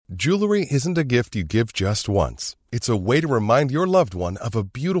Jewelry isn't a gift you give just once. It's a way to remind your loved one of a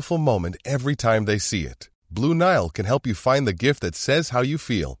beautiful moment every time they see it. Blue Nile can help you find the gift that says how you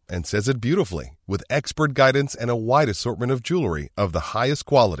feel and says it beautifully, with expert guidance and a wide assortment of jewelry of the highest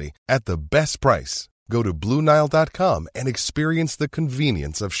quality at the best price. Go to BlueNile.com and experience the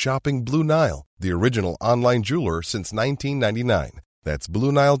convenience of shopping Blue Nile, the original online jeweler since 1999. That's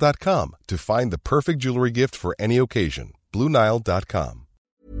BlueNile.com to find the perfect jewelry gift for any occasion. BlueNile.com.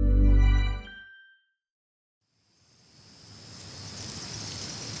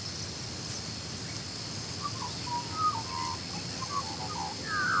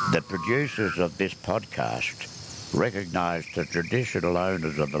 The producers of this podcast recognise the traditional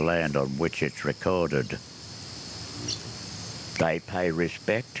owners of the land on which it's recorded. They pay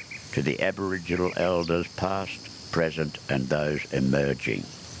respect to the Aboriginal elders past, present and those emerging.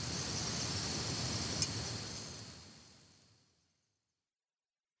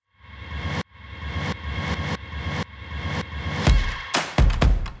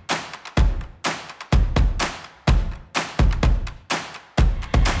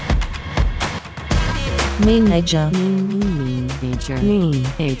 Teenager.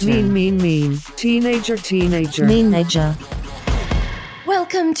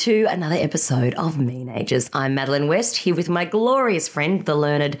 Welcome to another episode of Meenagers. I'm Madeline West, here with my glorious friend, the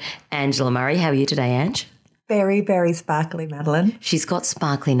learned Angela Murray. How are you today, Ange? Very, very sparkly, Madeline. She's got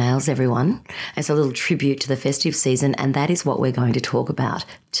sparkly nails, everyone, as a little tribute to the festive season, and that is what we're going to talk about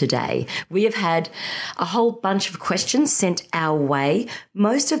today. We have had a whole bunch of questions sent our way,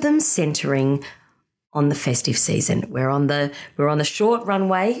 most of them centering on the festive season. We're on the short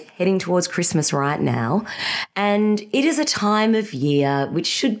runway heading towards Christmas right now, and it is a time of year which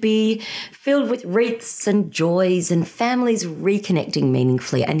should be filled with wreaths and joys and families reconnecting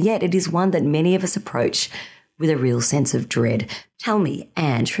meaningfully, and yet it is one that many of us approach with a real sense of dread. Tell me,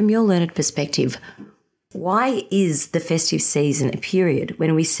 Ange, from your learned perspective, why is the festive season a period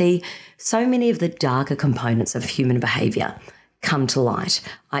when we see so many of the darker components of human behaviour come to light,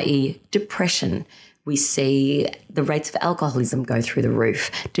 i.e. depression? We see the rates of alcoholism go through the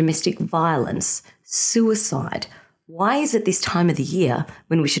roof, domestic violence, suicide. Why is it this time of the year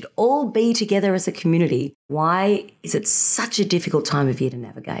when we should all be together as a community? Why is it such a difficult time of year to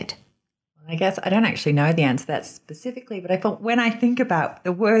navigate? I guess I don't actually know the answer to that specifically, but I thought when I think about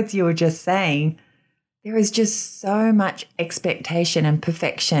the words you were just saying, there is just so much expectation and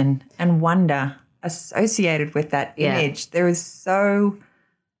perfection and wonder associated with that image. There is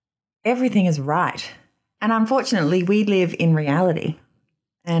everything is right. And unfortunately, we live in reality.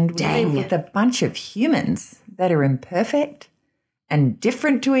 And we live with a bunch of humans that are imperfect and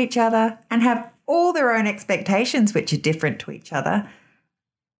different to each other and have all their own expectations which are different to each other.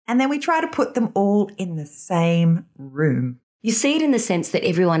 And then we try to put them all in the same room. You see it in the sense that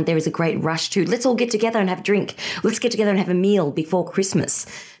there is a great rush to, let's all get together and have a drink. Let's get together and have a meal before Christmas.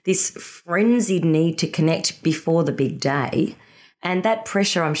 This frenzied need to connect before the big day. And that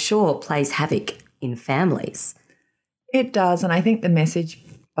pressure, I'm sure, plays havoc in families. It does. And I think the message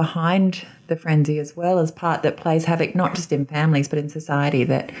behind the frenzy as well is part that plays havoc, not just in families, but in society,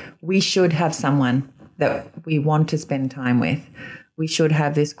 that we should have someone that we want to spend time with. We should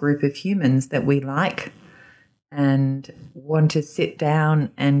have this group of humans that we like and want to sit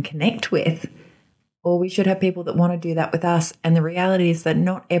down and connect with. Or we should have people that want to do that with us. And the reality is that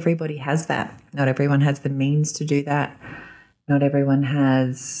not everybody has that. Not everyone has the means to do that. Not everyone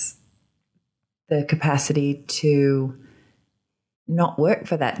has the capacity to not work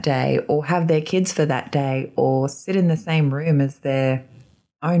for that day or have their kids for that day or sit in the same room as their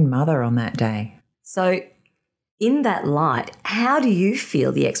own mother on that day. So in that light, how do you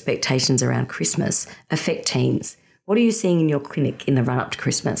feel the expectations around Christmas affect teens? What are you seeing in your clinic in the run-up to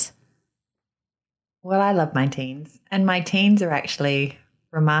Christmas? Well, I love my teens, and my teens are actually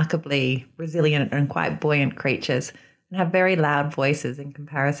remarkably resilient and quite buoyant creatures and have very loud voices in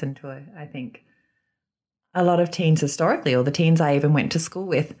comparison to, I think, a lot of teens historically, or the teens I even went to school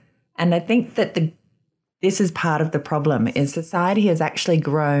with. And I think that this is part of the problem, is society has actually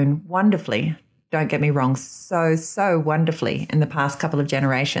grown wonderfully. Don't get me wrong, so wonderfully in the past couple of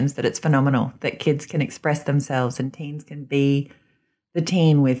generations that it's phenomenal that kids can express themselves and teens can be the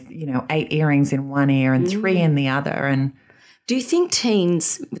teen with, 8 earrings in one ear and 3 in the other. And do you think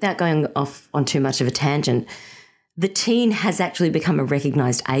teens, without going off on too much of a tangent, the teen has actually become a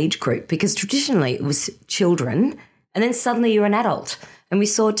recognised age group? Because traditionally it was children and then suddenly you're an adult. And we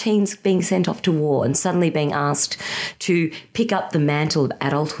saw teens being sent off to war and suddenly being asked to pick up the mantle of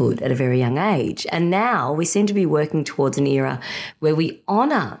adulthood at a very young age. And now we seem to be working towards an era where we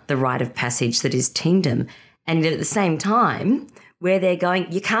honour the rite of passage that is teendom. And yet at the same time, where they're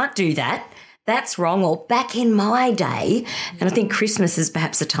going, you can't do that. That's wrong, or back in my day. And I think Christmas is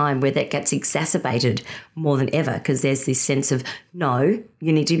perhaps a time where that gets exacerbated more than ever, because there's this sense of, no,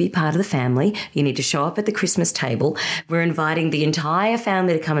 you need to be part of the family. You need to show up at the Christmas table. We're inviting the entire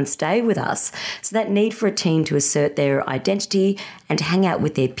family to come and stay with us. So that need for a teen to assert their identity and to hang out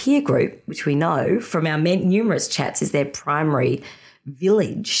with their peer group, which we know from our numerous chats is their primary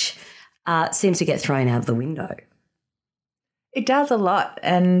village, seems to get thrown out of the window. It does a lot,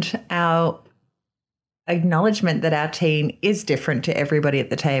 and our acknowledgement that our teen is different to everybody at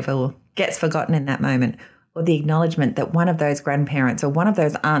the table gets forgotten in that moment, or the acknowledgement that one of those grandparents or one of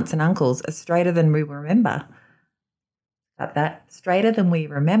those aunts and uncles are straighter than we remember. Got that? Straighter than we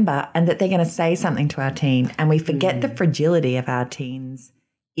remember, and that they're going to say something to our teen, and we forget the fragility of our teens'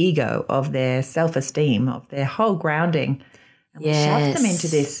 ego, of their self-esteem, of their whole grounding. And we shove them into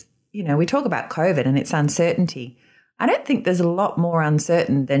this, we talk about COVID and its uncertainty. I don't think there's a lot more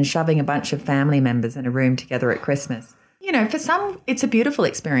uncertain than shoving a bunch of family members in a room together at Christmas. For some, it's a beautiful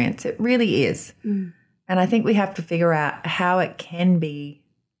experience. It really is. And I think we have to figure out how it can be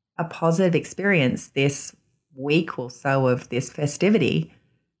a positive experience this week or so of this festivity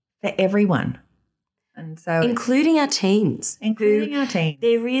for everyone. And so including our teens.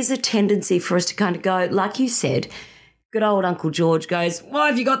 There is a tendency for us to kind of go, like you said, good old Uncle George goes, why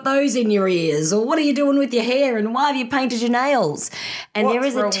have you got those in your ears? Or what are you doing with your hair? And why have you painted your nails? And there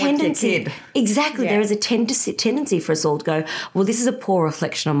is a tendency. Exactly. Yeah. There is a tendency for us all to go, well, this is a poor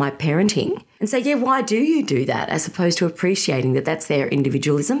reflection on my parenting. And so, why do you do that, as opposed to appreciating that that's their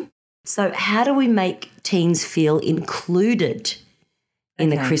individualism? So how do we make teens feel included in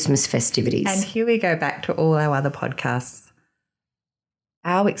the Christmas festivities? And here we go back to all our other podcasts.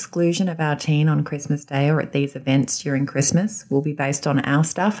 Our exclusion of our teen on Christmas Day or at these events during Christmas will be based on our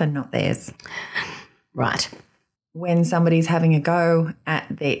stuff and not theirs. Right. When somebody's having a go at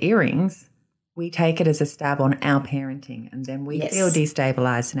their earrings, we take it as a stab on our parenting, and then we feel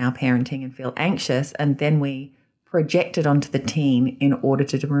destabilised in our parenting and feel anxious, and then we project it onto the teen in order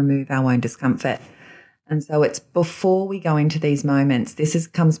to remove our own discomfort. And so it's before we go into these moments,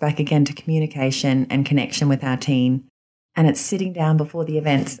 comes back again to communication and connection with our teen. And it's sitting down before the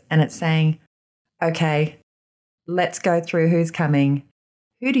events and it's saying, okay, let's go through who's coming.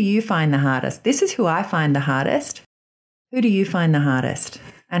 Who do you find the hardest? This is who I find the hardest. Who do you find the hardest?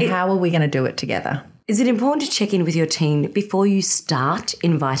 And how are we going to do it together? Is it important to check in with your teen before you start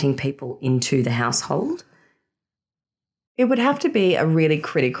inviting people into the household? It would have to be a really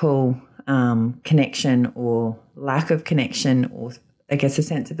critical connection or lack of connection, or I guess a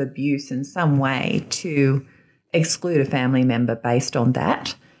sense of abuse in some way, to exclude a family member based on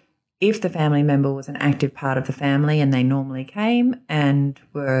that. If the family member was an active part of the family and they normally came and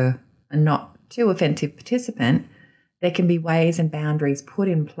were a not too offensive participant, there can be ways and boundaries put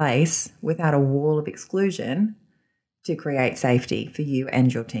in place without a wall of exclusion to create safety for you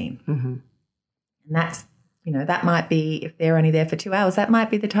and your team. Mm-hmm. And that's, that might be, if they're only there for 2 hours, that might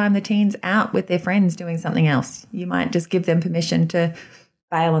be the time the teen's out with their friends doing something else. You might just give them permission to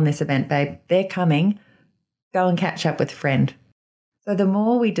bail on this event, babe. They're coming. Go and catch up with a friend. So the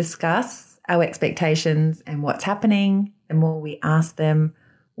more we discuss our expectations and what's happening, the more we ask them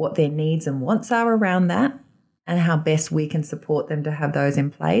what their needs and wants are around that and how best we can support them to have those in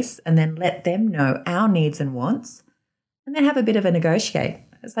place, and then let them know our needs and wants, and then have a bit of a negotiate.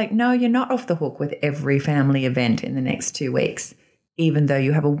 It's like, no, you're not off the hook with every family event in the next 2 weeks, even though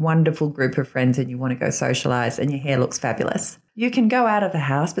you have a wonderful group of friends and you want to go socialise and your hair looks fabulous. You can go out of the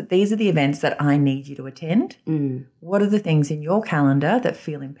house, but these are the events that I need you to attend. What are the things in your calendar that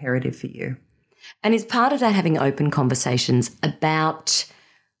feel imperative for you? And is part of that having open conversations about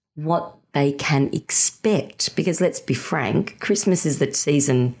what they can expect? Because let's be frank, Christmas is the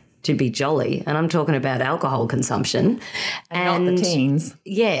season to be jolly, and I'm talking about alcohol consumption. And not the teens.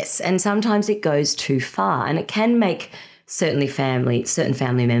 Yes, and sometimes it goes too far, and it can make certain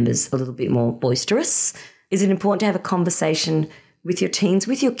family members a little bit more boisterous. Is it important to have a conversation with your teens,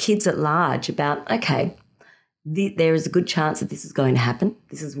 with your kids at large, about, okay, there is a good chance that this is going to happen.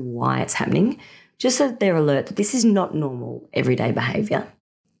 This is why it's happening, just so that they're alert that this is not normal everyday behaviour.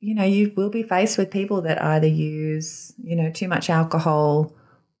 You will be faced with people that either use, too much alcohol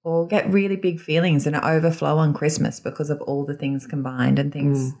or get really big feelings and overflow on Christmas because of all the things combined, and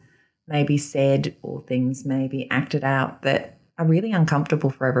things may be said or things may be acted out that are really uncomfortable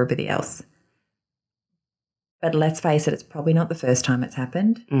for everybody else. But let's face it, it's probably not the first time it's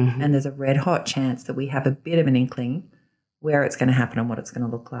happened. Mm-hmm. And there's a red hot chance that we have a bit of an inkling where it's going to happen and what it's going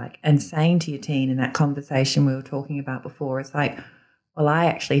to look like. And saying to your teen in that conversation we were talking about before, it's like, well, I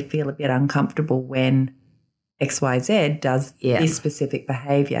actually feel a bit uncomfortable when XYZ does this specific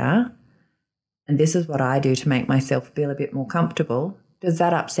behaviour, and this is what I do to make myself feel a bit more comfortable. Does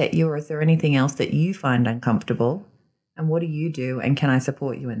that upset you, or is there anything else that you find uncomfortable? And what do you do, and can I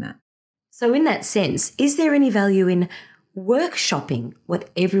support you in that? So in that sense, is there any value in workshopping what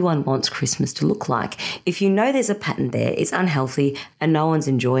everyone wants Christmas to look like? If you know there's a pattern there, it's unhealthy and no one's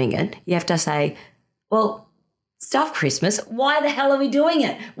enjoying it, you have to say, well, stuff Christmas, why the hell are we doing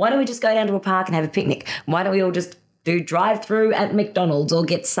it? Why don't we just go down to a park and have a picnic? Why don't we all just do drive-through at McDonald's or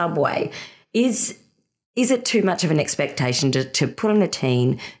get Subway? Is it too much of an expectation to put on a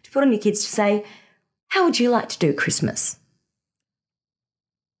teen, to put on your kids to say, how would you like to do Christmas?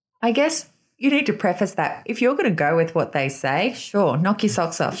 I guess you need to preface that. If you're going to go with what they say, sure, knock your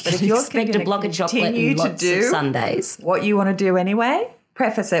socks off. But if you're expect a block of chocolate and lots of Sundays, what you want to do anyway,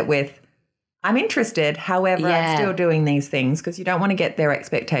 preface it with, I'm interested, however, I'm still doing these things, because you don't want to get their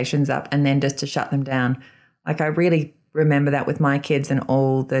expectations up and then just to shut them down. Like, I really remember that with my kids and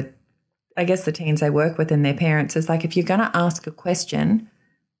all the, I guess, the teens I work with and their parents. Is like, if you're going to ask a question,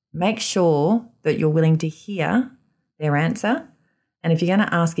 make sure that you're willing to hear their answer. And if you're going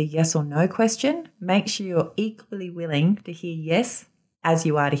to ask a yes or no question, make sure you're equally willing to hear yes as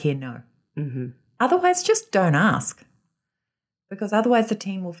you are to hear no. Mm-hmm. Otherwise, just don't ask, because otherwise the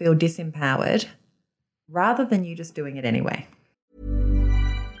team will feel disempowered rather than you just doing it anyway.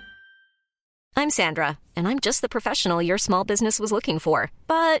 I'm Sandra, and I'm just the professional your small business was looking for.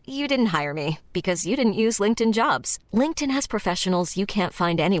 But you didn't hire me because you didn't use LinkedIn Jobs. LinkedIn has professionals you can't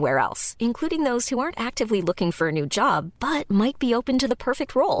find anywhere else, including those who aren't actively looking for a new job but might be open to the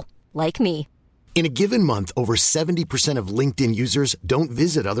perfect role, like me. In a given month, over 70% of LinkedIn users don't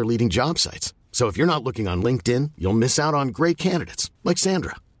visit other leading job sites. So if you're not looking on LinkedIn, you'll miss out on great candidates like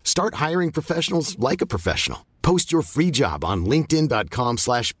Sandra. Start hiring professionals like a professional. Post your free job on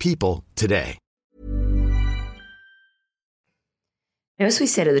linkedin.com/people today. Now, as we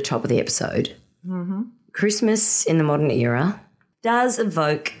said at the top of the episode, Christmas in the modern era does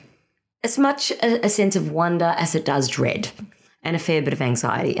evoke as much a sense of wonder as it does dread and a fair bit of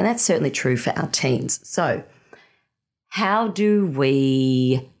anxiety. And that's certainly true for our teens. So how do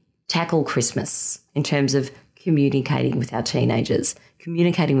we tackle Christmas in terms of communicating with our teenagers,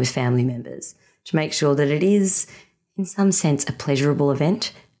 communicating with family members, to make sure that it is, in some sense, a pleasurable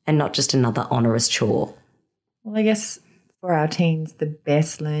event and not just another onerous chore? Well, I guess for our teens, the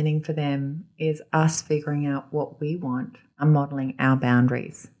best learning for them is us figuring out what we want and modelling our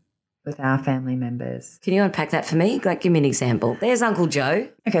boundaries with our family members. Can you unpack that for me? Like, give me an example. There's Uncle Joe.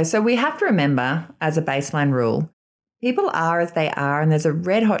 Okay, so we have to remember, as a baseline rule, people are as they are, and there's a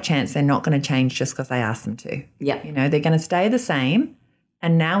red hot chance they're not going to change just because I ask them to. Yeah. You know, they're going to stay the same,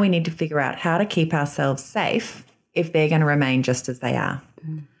 and now we need to figure out how to keep ourselves safe if they're going to remain just as they are.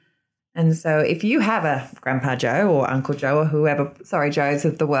 Mm. And so if you have a Grandpa Joe or Uncle Joe or whoever, Joes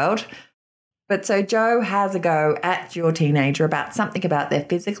of the world, but so Joe has a go at your teenager about something about their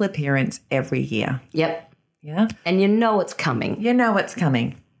physical appearance every year. Yep. Yeah. And you know it's coming. You know it's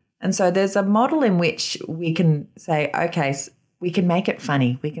coming. And so there's a model in which we can say, okay, so we can make it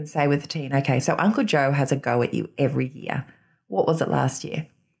funny. We can say with the teen, okay, so Uncle Joe has a go at you every year. What was it last year?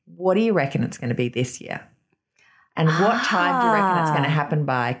 What do you reckon it's going to be this year? And what time do you reckon it's going to happen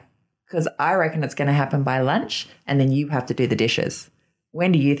by? Because I reckon it's going to happen by lunch, and then you have to do the dishes.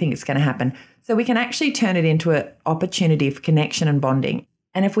 When do you think it's going to happen? So we can actually turn it into an opportunity for connection and bonding.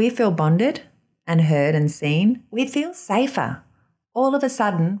 And if we feel bonded and heard and seen, we feel safer. All of a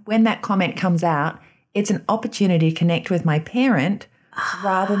sudden, when that comment comes out, it's an opportunity to connect with my parent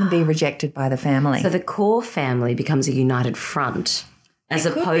rather than be rejected by the family. So the core family becomes a united front as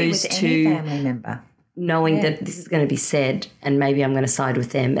It could be opposed with to any family member. Knowing that this is going to be said and maybe I'm going to side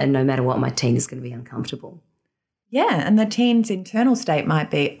with them, and no matter what, my teen is going to be uncomfortable. Yeah, and the teen's internal state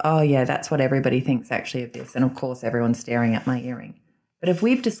might be, oh, yeah, that's what everybody thinks actually of this. And, of course, everyone's staring at my earring. But if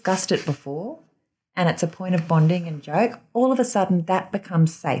we've discussed it before and it's a point of bonding and joke, all of a sudden that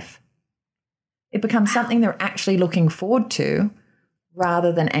becomes safe. It becomes something they're actually looking forward to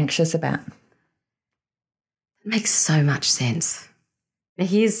rather than anxious about. It makes so much sense. Now,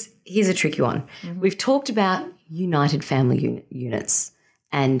 here's a tricky one. Mm-hmm. We've talked about united family units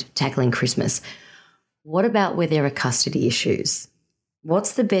and tackling Christmas. What about where there are custody issues?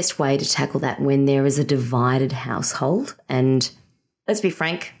 What's the best way to tackle that when there is a divided household? And let's be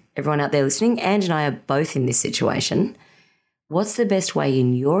frank, everyone out there listening, Ange and I are both in this situation. What's the best way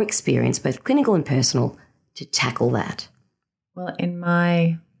in your experience, both clinical and personal, to tackle that? Well, in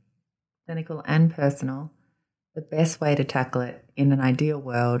my clinical and personal, the best way to tackle it in an ideal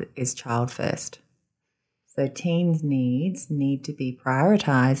world is child first. So teens' needs need to be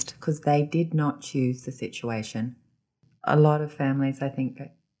prioritised because they did not choose the situation. A lot of families, I think,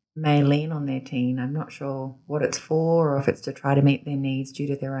 may lean on their teen. I'm not sure what it's for or if it's to try to meet their needs due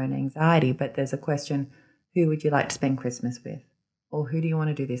to their own anxiety, but there's a question, who would you like to spend Christmas with? Or who do you want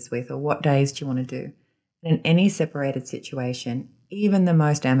to do this with? Or what days do you want to do? In any separated situation, even the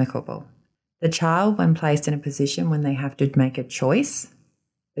most amicable, the child, when placed in a position when they have to make a choice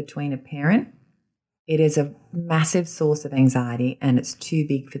between a parent, it is a massive source of anxiety and it's too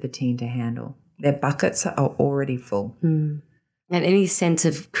big for the teen to handle. Their buckets are already full. And any sense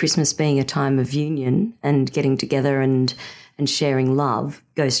of Christmas being a time of union and getting together and sharing love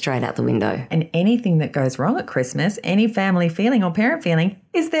goes straight out the window. And anything that goes wrong at Christmas, any family feeling or parent feeling,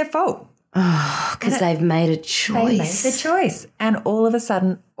 is their fault. Oh, because they've made a choice. They made the choice. And all of a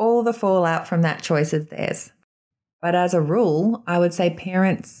sudden, all the fallout from that choice is theirs. But as a rule, I would say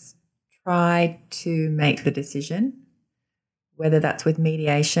parents try to make the decision, whether that's with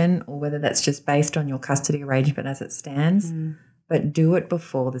mediation or whether that's just based on your custody arrangement as it stands, but do it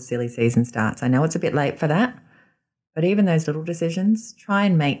before the silly season starts. I know it's a bit late for that, but even those little decisions, try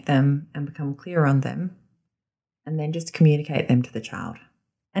and make them and become clear on them and then just communicate them to the child.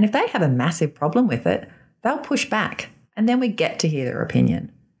 And if they have a massive problem with it, they'll push back and then we get to hear their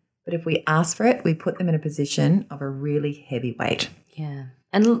opinion. But if we ask for it, we put them in a position of a really heavy weight. Yeah.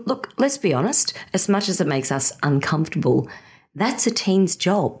 And look, let's be honest, as much as it makes us uncomfortable, that's a teen's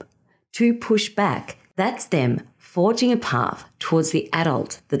job to push back. That's them forging a path towards the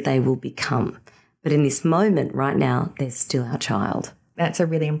adult that they will become. But in this moment right now, they're still our child. That's a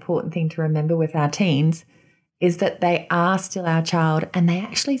really important thing to remember with our teens, is that they are still our child and they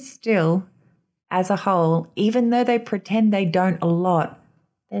actually still, as a whole, even though they pretend they don't a lot,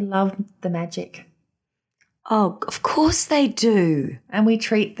 they love the magic. Oh, of course they do. And we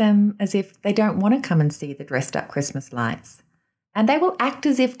treat them as if they don't want to come and see the dressed up Christmas lights. And they will act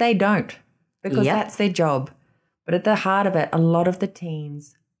as if they don't because that's their job. But at the heart of it, a lot of the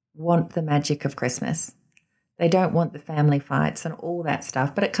teens want the magic of Christmas. They don't want the family fights and all that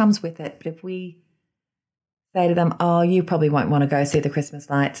stuff, but it comes with it. But if we say to them, oh, you probably won't want to go see the Christmas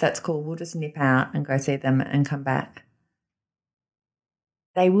lights, that's cool, we'll just nip out and go see them and come back.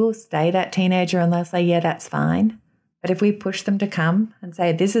 They will stay that teenager and they'll say, yeah, that's fine. But if we push them to come and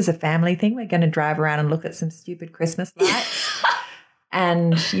say, this is a family thing, we're going to drive around and look at some stupid Christmas lights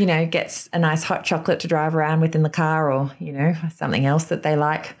and, you know, get a nice hot chocolate to drive around with in the car or, you know, something else that they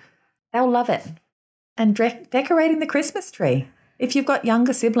like, they'll love it. And decorating the Christmas tree. If you've got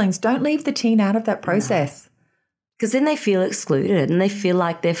younger siblings, don't leave the teen out of that process. Because then they feel excluded and they feel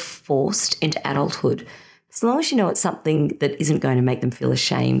like they're forced into adulthood. As long as you know it's something that isn't going to make them feel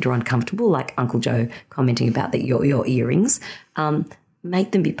ashamed or uncomfortable, like Uncle Joe commenting about that your earrings,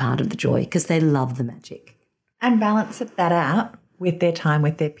 make them be part of the joy because they love the magic. And balance that out with their time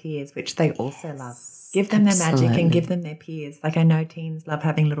with their peers, which they also love. Give them their magic and give them their peers. Like I know teens love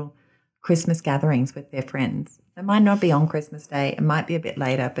having little Christmas gatherings with their friends. It might not be on Christmas Day. It might be a bit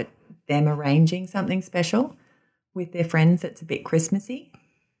later, but them arranging something special with their friends that's a bit Christmassy.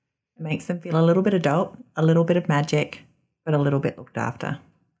 It makes them feel a little bit adult, a little bit of magic, but a little bit looked after.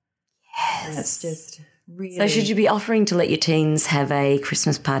 Yes. And it's just really... So should you be offering to let your teens have a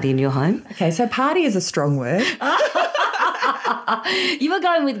Christmas party in your home? Okay, so party is a strong word. You were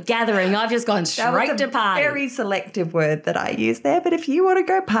going with gathering. I've just gone straight to party. Very selective word that I use there. But if you want to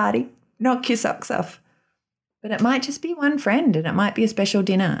go party, knock your socks off. But it might just be one friend and it might be a special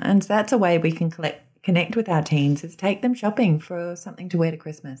dinner. And that's a way we can connect with our teens is take them shopping for something to wear to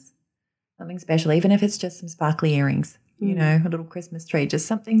Christmas. Something special, even if it's just some sparkly earrings, you know, a little Christmas tree, just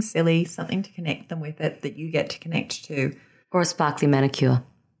something silly, something to connect them with it that you get to connect to. Or a sparkly manicure.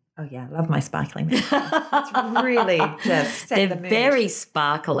 Oh, yeah, I love my sparkly manicure. It's really just set the mood. They're very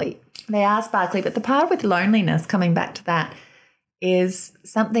sparkly. They are sparkly, but the part with loneliness, coming back to that, is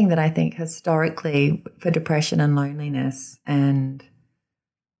something that I think historically for depression and loneliness and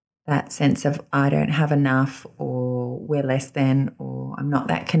that sense of I don't have enough or we're less than or I'm not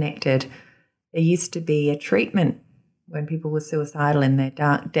that connected. There used to be a treatment when people were suicidal in their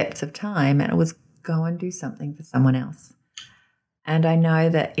dark depths of time, and it was go and do something for someone else. And I know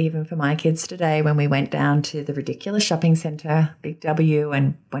that even for my kids today, when we went down to the ridiculous shopping centre, Big W,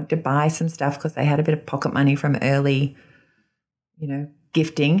 and went to buy some stuff because they had a bit of pocket money from early, you know,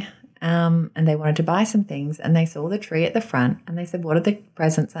 gifting, and they wanted to buy some things, and they saw the tree at the front and they said, what are the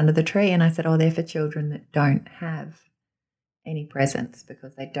presents under the tree? And I said, oh, they're for children that don't have any presents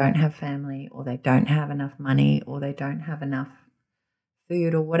because they don't have family or they don't have enough money or they don't have enough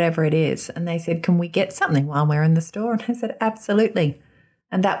food or whatever it is. And they said, can we get something while we're in the store? And I said, absolutely.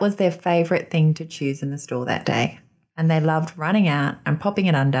 And that was their favourite thing to choose in the store that day. And they loved running out and popping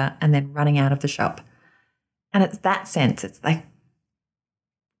it under and then running out of the shop. And it's that sense. It's like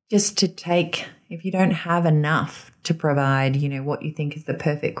just to take, if you don't have enough to provide, you know, what you think is the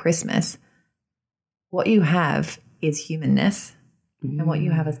perfect Christmas, what you have is humanness. And what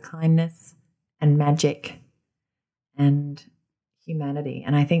you have is kindness and magic and humanity.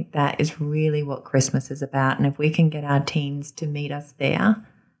 And I think that is really what Christmas is about. And if we can get our teens to meet us there,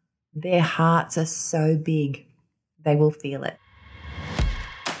 their hearts are so big, they will feel it.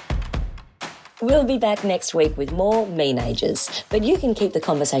 We'll be back next week with more Meenagers, but you can keep the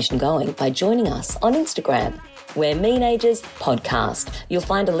conversation going by joining us on Instagram. We're Meenagers Podcast. You'll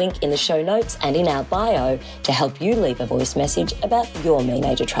find a link in the show notes and in our bio to help you leave a voice message about your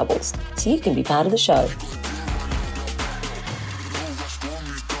Meenager troubles, so you can be part of the show.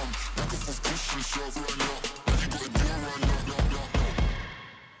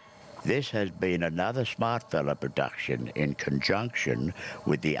 This has been another Smartfella production in conjunction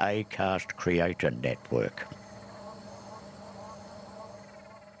with the Acast Creator Network.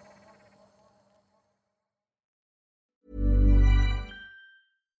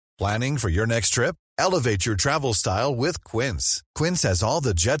 Planning for your next trip? Elevate your travel style with Quince. Quince has all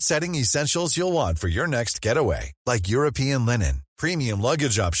the jet-setting essentials you'll want for your next getaway, like European linen, premium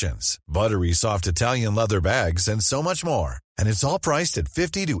luggage options, buttery soft Italian leather bags, and so much more. And it's all priced at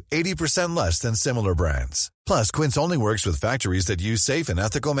 50 to 80% less than similar brands. Plus, Quince only works with factories that use safe and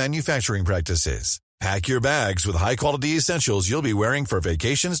ethical manufacturing practices. Pack your bags with high-quality essentials you'll be wearing for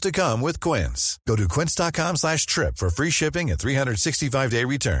vacations to come with Quince. Go to quince.com/trip for free shipping and 365-day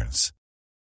returns.